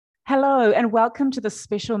Hello, and welcome to the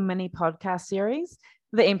special mini podcast series,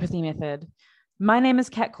 The Empathy Method. My name is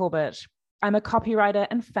Kat Corbett. I'm a copywriter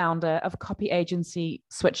and founder of copy agency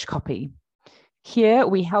Switch Copy. Here,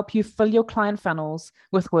 we help you fill your client funnels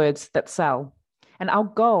with words that sell. And our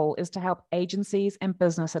goal is to help agencies and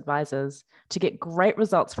business advisors to get great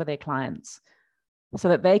results for their clients so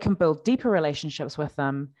that they can build deeper relationships with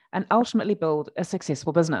them and ultimately build a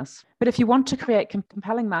successful business. But if you want to create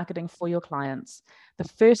compelling marketing for your clients, the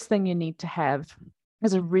first thing you need to have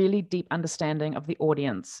is a really deep understanding of the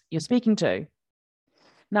audience you're speaking to.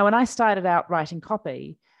 Now, when I started out writing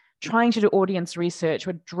copy, trying to do audience research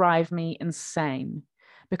would drive me insane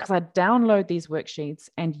because I'd download these worksheets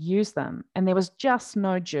and use them, and there was just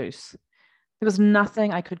no juice. There was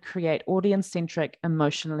nothing I could create audience-centric,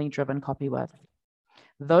 emotionally driven copy with.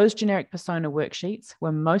 Those generic persona worksheets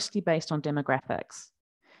were mostly based on demographics.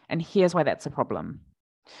 And here's why that's a problem.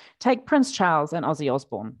 Take Prince Charles and Ozzy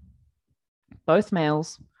Osbourne. Both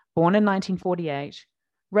males, born in 1948,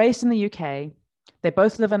 raised in the UK. They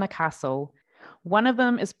both live in a castle. One of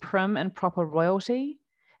them is prim and proper royalty,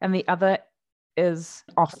 and the other is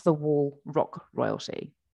off-the-wall rock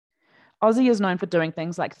royalty. Ozzy is known for doing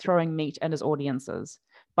things like throwing meat at his audiences,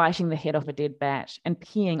 biting the head off a dead bat, and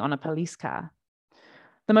peeing on a police car.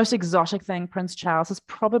 The most exotic thing Prince Charles has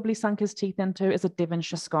probably sunk his teeth into is a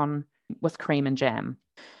Devonshire scone with cream and jam.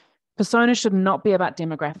 Personas should not be about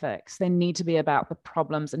demographics. They need to be about the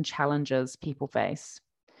problems and challenges people face.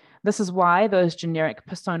 This is why those generic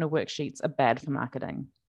persona worksheets are bad for marketing.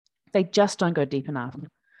 They just don't go deep enough.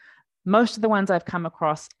 Most of the ones I've come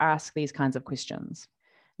across ask these kinds of questions.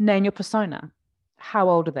 Name your persona. How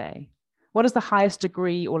old are they? What is the highest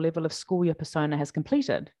degree or level of school your persona has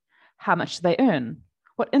completed? How much do they earn?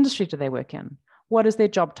 What industry do they work in? What is their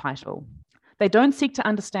job title? They don't seek to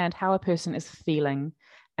understand how a person is feeling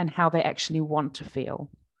and how they actually want to feel.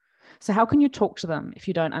 So how can you talk to them if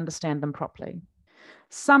you don't understand them properly?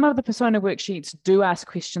 Some of the persona worksheets do ask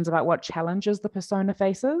questions about what challenges the persona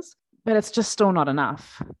faces, but it's just still not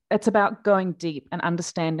enough. It's about going deep and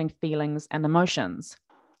understanding feelings and emotions.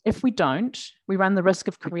 If we don't, we run the risk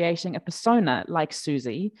of creating a persona like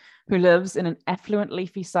Susie, who lives in an affluent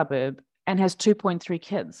leafy suburb and has 2.3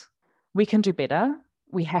 kids. We can do better.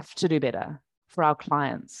 We have to do better for our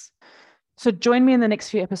clients. So join me in the next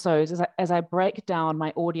few episodes as I break down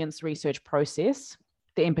my audience research process,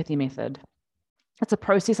 the empathy method. It's a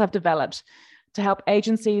process I've developed to help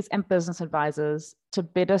agencies and business advisors to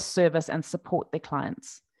better service and support their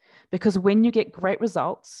clients. Because when you get great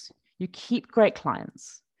results, you keep great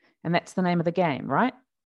clients. And that's the name of the game, right?